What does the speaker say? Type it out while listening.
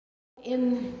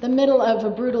in the middle of a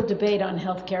brutal debate on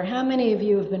healthcare. How many of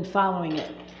you have been following it?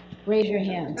 Raise your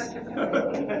hands.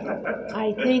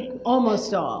 I think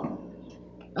almost all.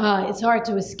 It's hard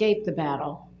to escape the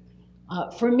battle.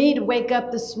 For me to wake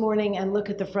up this morning and look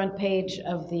at the front page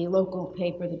of the local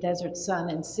paper, the Desert Sun,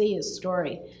 and see a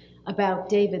story about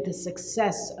David, the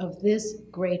success of this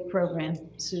great program,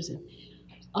 Susan,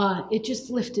 it just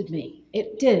lifted me.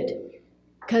 It did,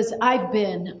 because I've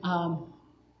been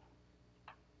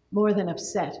more than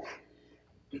upset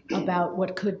about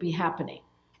what could be happening.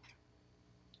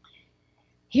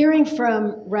 Hearing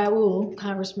from Raul,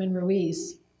 Congressman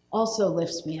Ruiz, also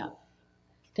lifts me up.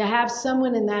 To have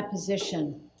someone in that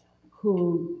position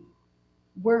who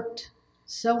worked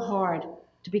so hard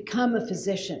to become a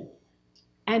physician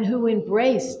and who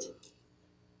embraced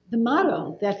the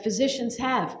motto that physicians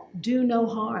have, do no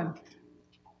harm,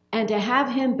 and to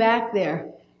have him back there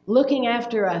looking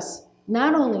after us,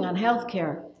 not only on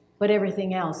healthcare, but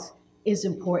everything else is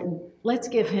important. Let's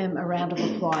give him a round of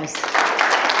applause,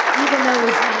 even though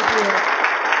he's not here.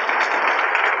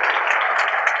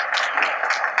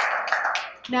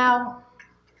 Now,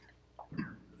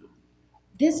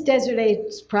 this Desert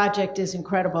AIDS project is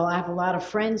incredible. I have a lot of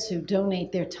friends who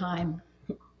donate their time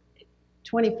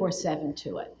 24/7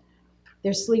 to it.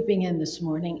 They're sleeping in this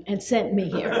morning and sent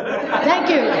me here. Thank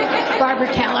you,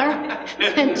 Barbara Keller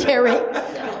and Terry.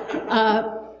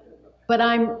 But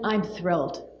I'm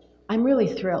thrilled. I'm really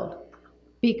thrilled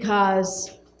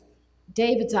because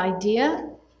David's idea,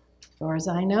 as far as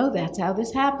I know, that's how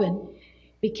this happened,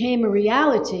 became a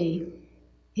reality.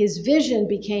 His vision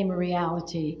became a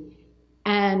reality,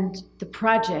 and the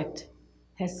project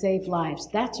has saved lives.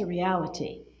 That's a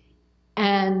reality.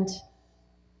 And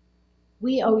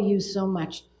we owe you so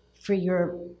much for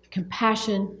your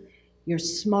compassion, your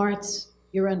smarts,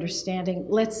 your understanding.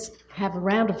 Let's have a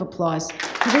round of applause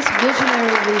for this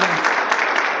visionary leader.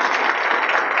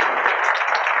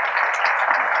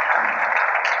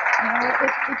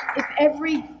 If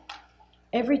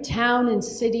every town and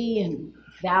city and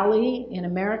valley in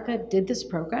America did this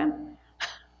program,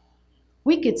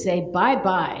 we could say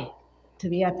bye-bye to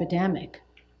the epidemic.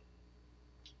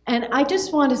 And I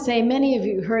just want to say, many of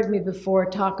you heard me before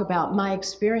talk about my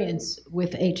experience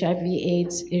with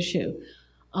HIV/AIDS issue.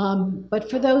 But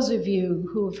for those of you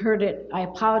who have heard it, I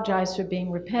apologize for being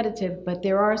repetitive, but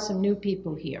there are some new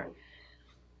people here.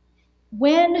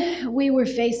 When we were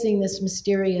facing this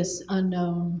mysterious,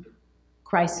 unknown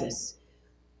crisis,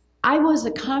 I was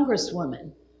a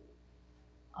congresswoman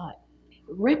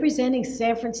representing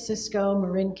San Francisco,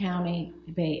 Marin County,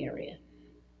 Bay Area.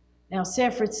 Now,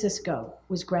 San Francisco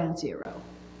was ground zero,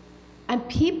 and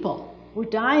people were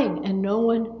dying, and no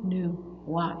one knew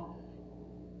why.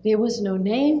 There was no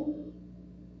name,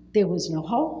 there was no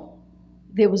hope,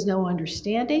 there was no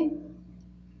understanding,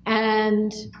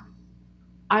 and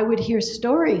I would hear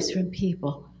stories from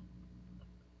people.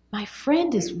 My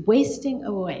friend is wasting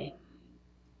away.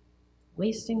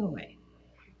 Wasting away.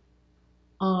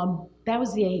 That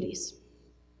was the 80s.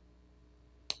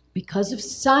 Because of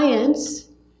science,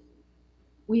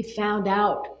 we found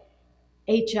out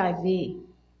HIV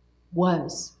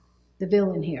was the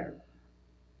villain here.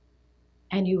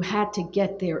 And you had to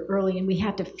get there early, and we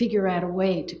had to figure out a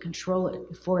way to control it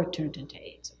before it turned into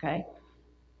AIDS, okay?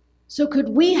 So could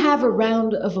we have a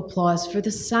round of applause for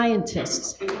the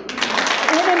scientists in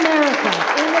America,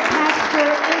 in the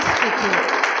Pasteur Institute?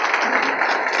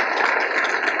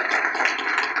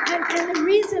 And the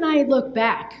reason I look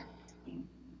back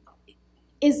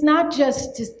is not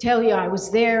just to tell you I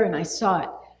was there and I saw it,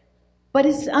 but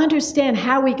it's to understand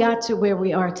how we got to where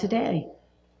we are today.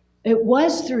 It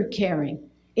was through caring.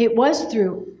 It was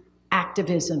through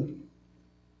activism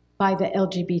by the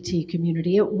LGBT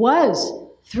community. It was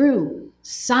through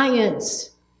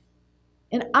science.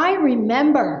 And I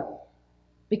remember,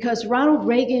 because Ronald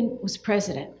Reagan was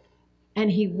president,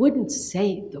 and he wouldn't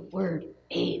say the word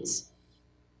AIDS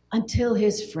until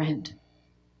his friend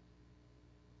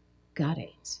got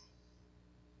AIDS.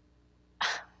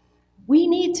 We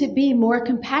need to be more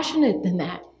compassionate than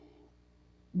that.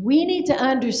 We need to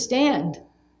understand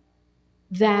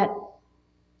that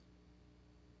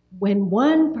when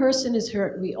one person is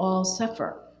hurt, we all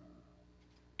suffer.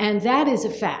 And that is a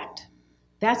fact.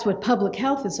 That's what public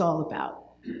health is all about.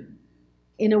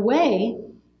 In a way,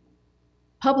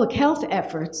 public health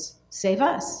efforts save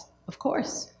us, of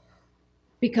course.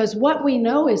 Because what we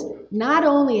know is not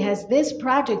only has this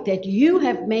project that you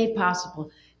have made possible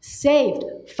saved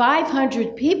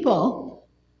 500 people,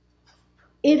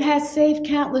 it has saved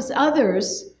countless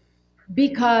others,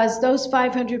 because those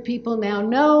 500 people now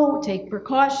know, take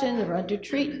precaution, they're under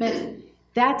treatment.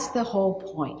 That's the whole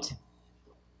point.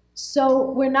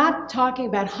 So we're not talking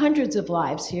about hundreds of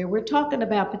lives here. We're talking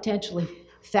about potentially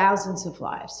thousands of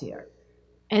lives here.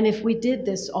 And if we did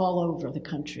this all over the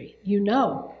country, you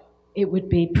know it would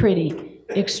be pretty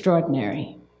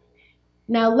extraordinary.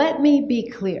 Now, let me be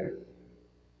clear.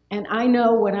 And I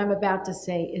know what I'm about to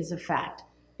say is a fact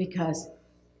because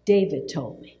David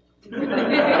told me.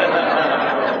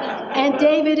 And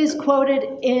David is quoted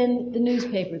in the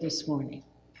newspaper this morning.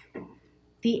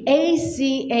 The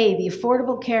ACA, the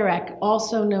Affordable Care Act,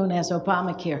 also known as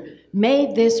Obamacare,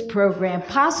 made this program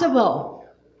possible.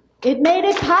 It made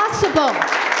it possible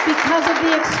because of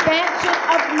the expansion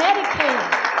of Medicaid.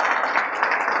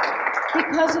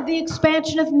 Because of the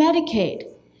expansion of Medicaid.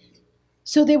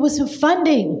 So there was some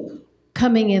funding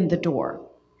coming in the door,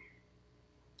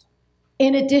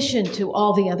 in addition to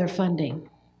all the other funding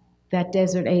that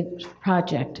Desert Aid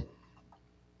Project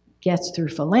gets through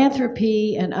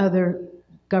philanthropy and other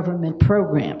government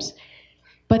programs.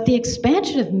 But the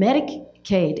expansion of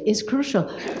Medicaid is crucial.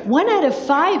 1 out of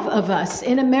 5 of us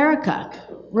in America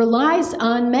relies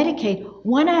on Medicaid,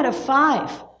 1 out of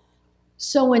 5.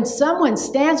 So when someone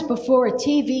stands before a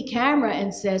TV camera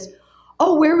and says,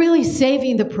 oh, we're really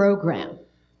saving the program.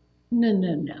 No,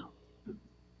 no, no.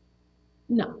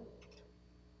 No.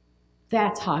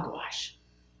 That's hogwash.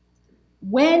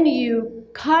 When you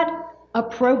cut a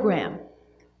program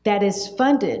that is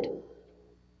funded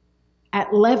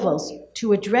at levels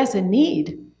to address a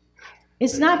need,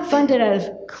 it's not funded out of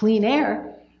clean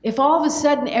air. If all of a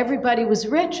sudden everybody was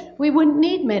rich, we wouldn't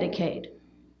need Medicaid.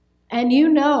 And you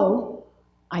know,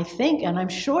 I think, and I'm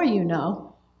sure you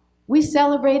know, we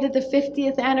celebrated the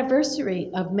 50th anniversary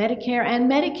of Medicare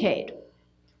and Medicaid.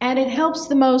 And it helps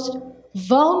the most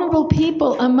vulnerable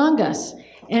people among us.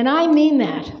 And I mean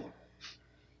that.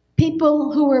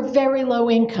 People who are very low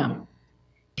income,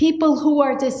 people who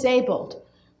are disabled,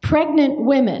 pregnant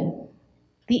women,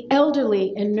 the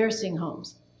elderly in nursing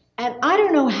homes. And I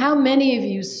don't know how many of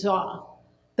you saw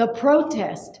the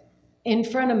protest in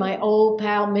front of my old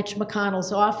pal Mitch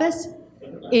McConnell's office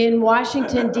in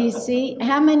Washington, D.C.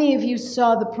 How many of you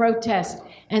saw the protest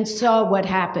and saw what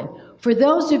happened? For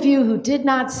those of you who did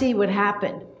not see what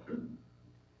happened,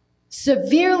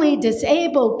 severely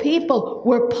disabled people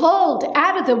were pulled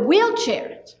out of the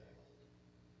wheelchairs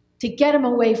to get them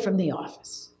away from the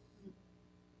office.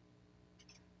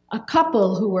 A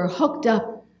couple who were hooked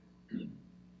up,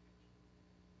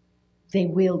 they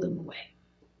wheeled them away.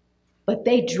 But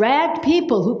they dragged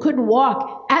people who couldn't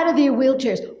walk out of their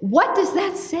wheelchairs. What does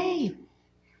that say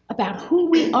about who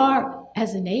we are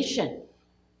as a nation?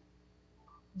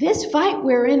 This fight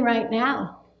we're in right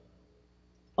now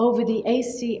over the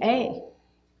ACA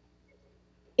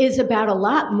is about a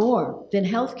lot more than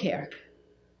healthcare.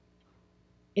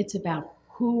 It's about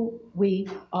who we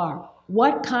are,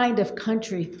 what kind of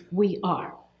country we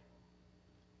are.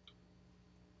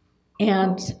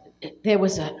 And there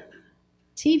was a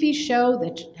TV show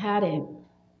that had a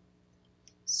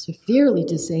severely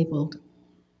disabled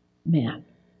man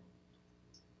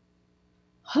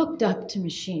hooked up to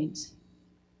machines,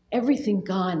 everything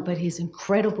gone but his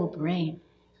incredible brain,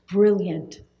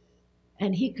 brilliant,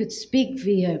 and he could speak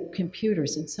via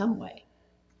computers in some way.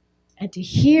 And to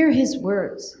hear his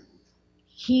words,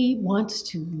 he wants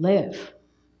to live.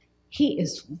 He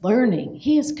is learning,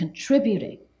 he is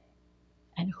contributing.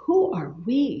 And who are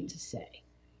we to say,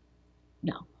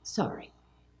 no, sorry.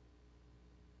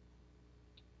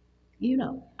 You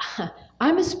know,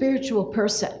 I'm a spiritual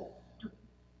person.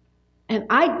 And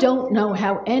I don't know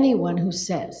how anyone who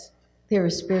says they're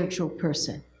a spiritual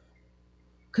person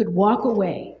could walk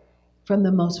away from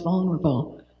the most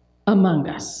vulnerable among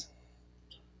us.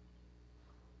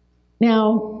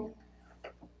 Now,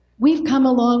 we've come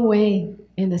a long way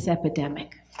in this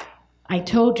epidemic. I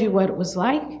told you what it was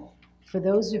like. For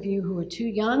those of you who are too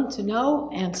young to know,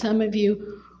 and some of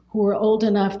you who are old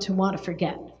enough to want to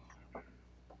forget.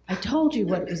 I told you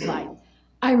what it was like.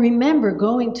 I remember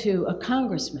going to a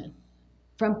congressman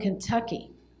from Kentucky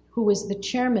who was the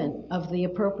chairman of the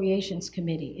Appropriations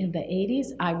Committee in the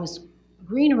 80s. I was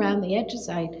green around the edges.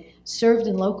 I served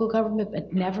in local government,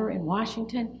 but never in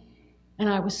Washington. And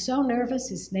I was so nervous.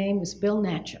 His name was Bill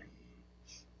Natcher.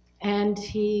 And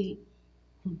he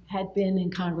had been in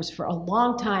Congress for a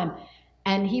long time.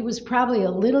 And he was probably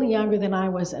a little younger than I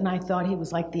was, and I thought he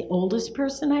was like the oldest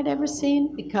person I'd ever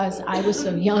seen because I was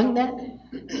so young then.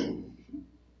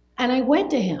 And I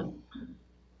went to him,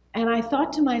 and I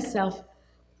thought to myself,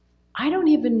 I don't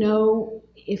even know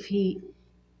if he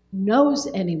knows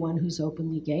anyone who's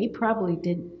openly gay. He probably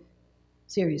didn't,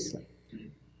 seriously.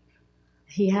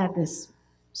 He had this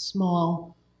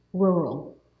small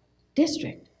rural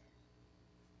district.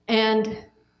 And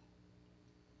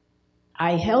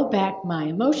I held back my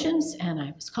emotions and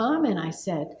I was calm and I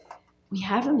said, we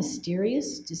have a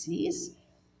mysterious disease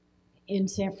in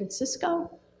San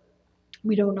Francisco.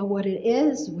 We don't know what it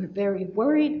is. We're very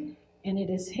worried, and it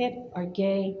has hit our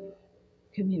gay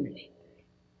community.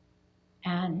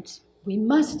 And we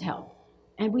must help.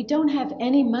 And we don't have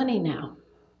any money now.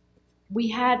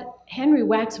 Henry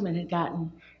Waxman had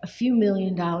gotten a few $1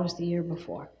 million the year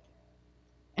before.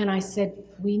 And I said,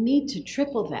 we need to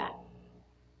triple that.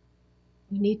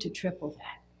 We need to triple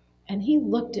that. And he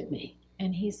looked at me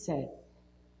and he said,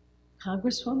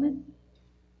 Congresswoman,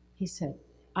 he said,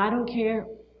 I don't care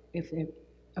if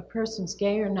a person's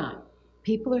gay or not.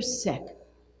 People are sick,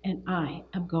 and I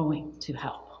am going to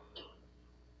help.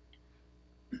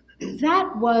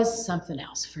 That was something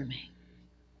else for me.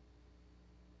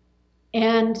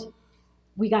 And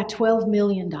we got $12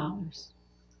 million.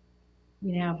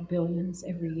 We now have billions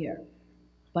every year.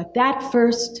 But that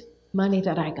first money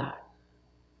that I got,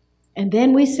 and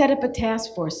then we set up a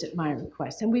task force at my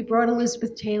request, and we brought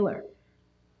Elizabeth Taylor.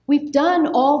 We've done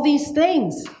all these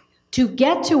things to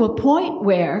get to a point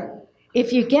where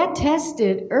if you get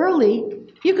tested early,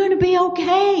 you're going to be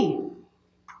okay.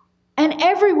 And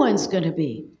everyone's going to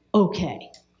be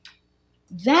okay.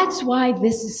 That's why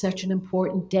this is such an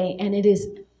important day, and it is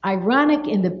ironic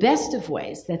in the best of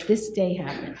ways that this day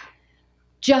happened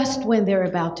just when they're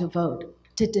about to vote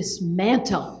to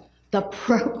dismantle the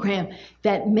program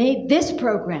that made this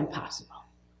program possible.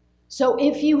 So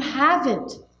if you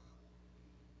haven't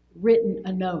written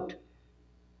a note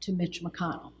to Mitch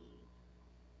McConnell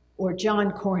or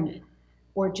John Cornyn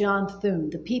or John Thune,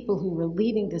 the people who were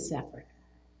leading this effort,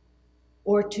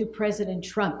 or to President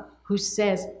Trump, who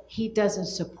says he doesn't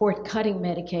support cutting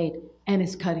Medicaid and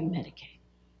is cutting Medicaid,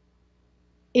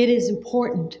 it is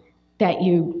important that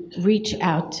you reach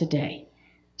out today.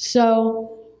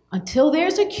 So until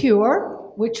there's a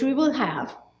cure, which we will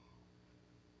have,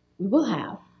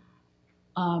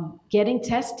 getting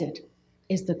tested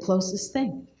is the closest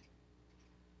thing.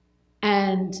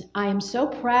 And I am so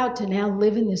proud to now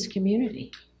live in this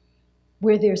community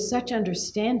where there's such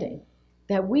understanding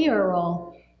that we are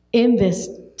all in this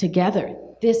together.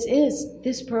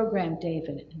 This program,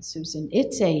 David and Susan,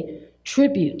 it's a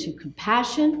tribute to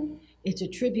compassion, it's a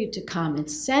tribute to common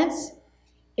sense,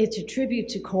 it's a tribute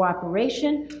to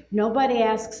cooperation. Nobody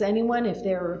asks anyone if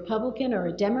they're a Republican or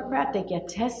a Democrat. They get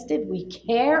tested. We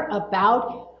care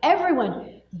about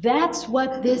everyone. That's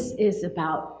what this is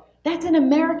about. That's an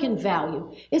American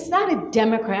value. It's not a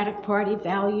Democratic Party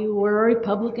value or a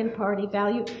Republican Party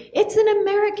value. It's an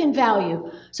American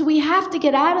value. So we have to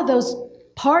get out of those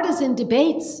partisan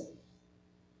debates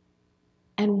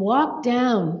and walk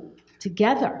down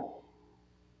together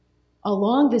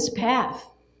along this path,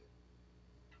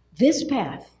 this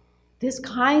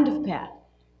kind of path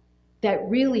that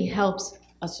really helps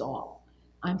us all.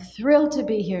 I'm thrilled to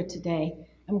be here today.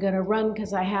 I'm going to run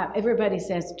because everybody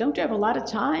says, don't you have a lot of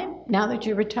time now that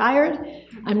you're retired?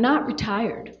 I'm not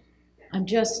retired. I'm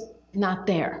just not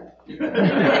there.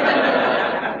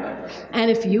 And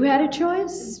if you had a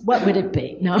choice, what would it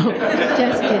be? No,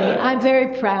 just kidding. I'm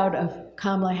very proud of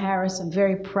Kamala Harris. I'm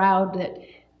very proud that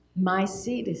my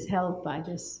seat is held by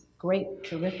this great,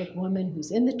 terrific woman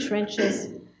who's in the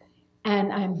trenches.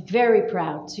 And I'm very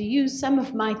proud to use some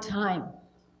of my time.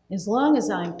 As long as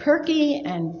I'm perky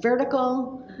and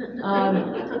vertical,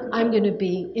 I'm going to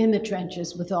be in the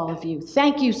trenches with all of you.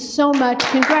 Thank you so much.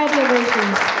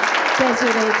 Congratulations,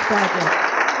 Desiree Sparger.